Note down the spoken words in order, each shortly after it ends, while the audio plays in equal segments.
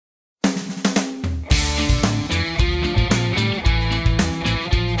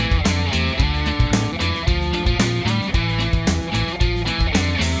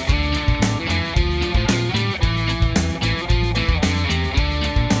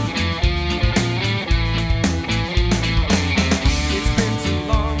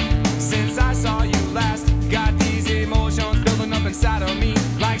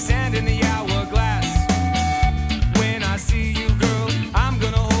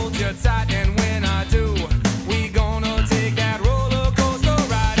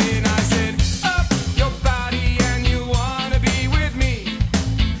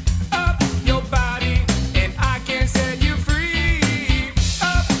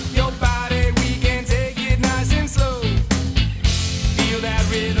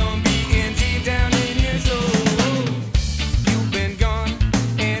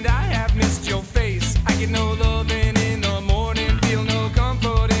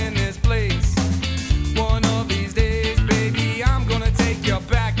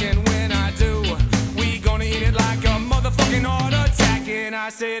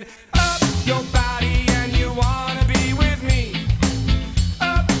said, up your body and you wanna be with me.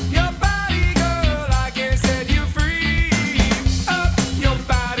 Up your body, girl, I can set you free. Up your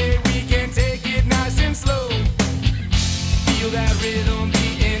body, we can take it nice and slow. Feel that rhythm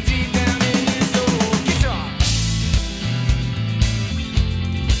beating deep down in your soul. Guitar.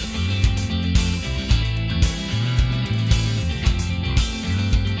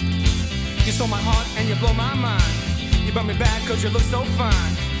 You stole my heart and you blow my mind. You brought me back cause you look so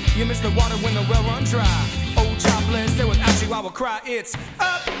fine. You miss the water when the well run dry. Oh, jobless, there without you I will cry. It's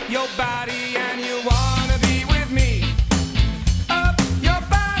up your body and you